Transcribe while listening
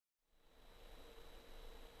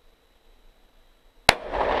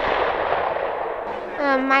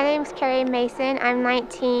My name's Carrie Mason. I'm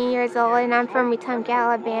 19 years old and I'm from Wetumpka,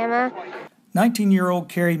 Alabama. 19-year-old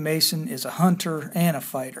Carrie Mason is a hunter and a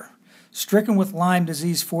fighter. Stricken with Lyme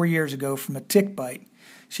disease 4 years ago from a tick bite,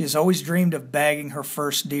 she has always dreamed of bagging her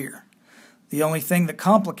first deer. The only thing that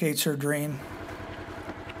complicates her dream,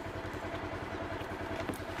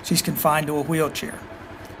 she's confined to a wheelchair.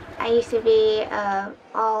 I used to be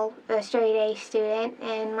all a straight A student,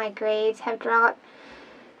 and my grades have dropped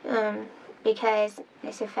because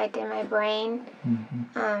it's affected my brain.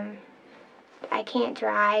 I can't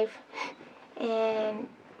drive, and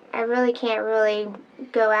I really can't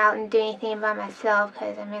go out and do anything by myself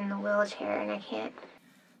because I'm in the wheelchair and I can't.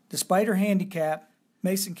 Despite her handicap,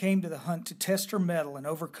 Mason came to the hunt to test her mettle and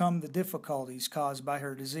overcome the difficulties caused by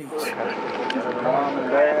her disease.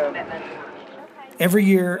 Every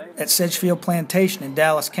year at Sedgefield Plantation in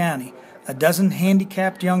Dallas County, a dozen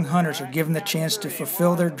handicapped young hunters are given the chance to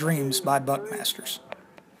fulfill their dreams by Buckmasters.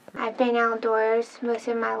 I've been outdoors most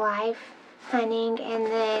of my life, hunting, and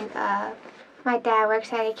then my dad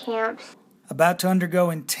works at a camp. About to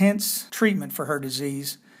undergo intense treatment for her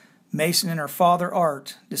disease, Mason and her father,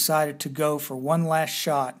 Art, decided to go for one last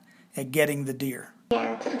shot at getting the deer.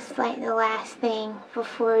 Yeah, it's like the last thing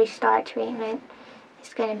before we start treatment.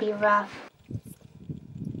 It's going to be rough.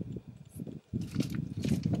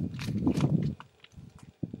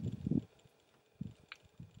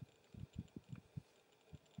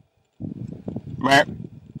 Matt.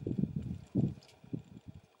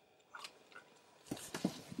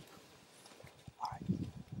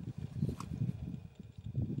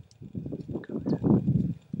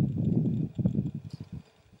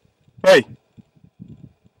 Hey.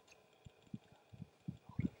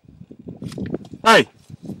 Hey.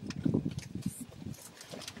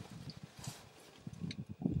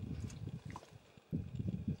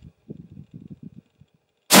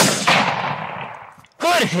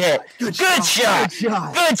 Good hit. Good shot.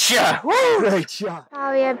 Good shot. Woo. Great shot.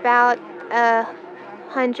 Probably about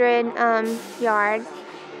 100 yards,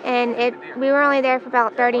 and we were only there for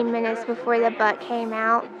about 30 minutes before the buck came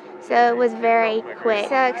out, so it was very quick.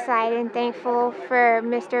 So excited and thankful for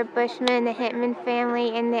Mr. Bushman, the Hitman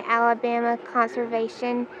family, and the Alabama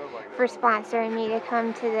Conservation for sponsoring me to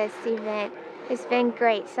come to this event. It's been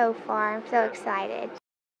great so far. I'm so excited.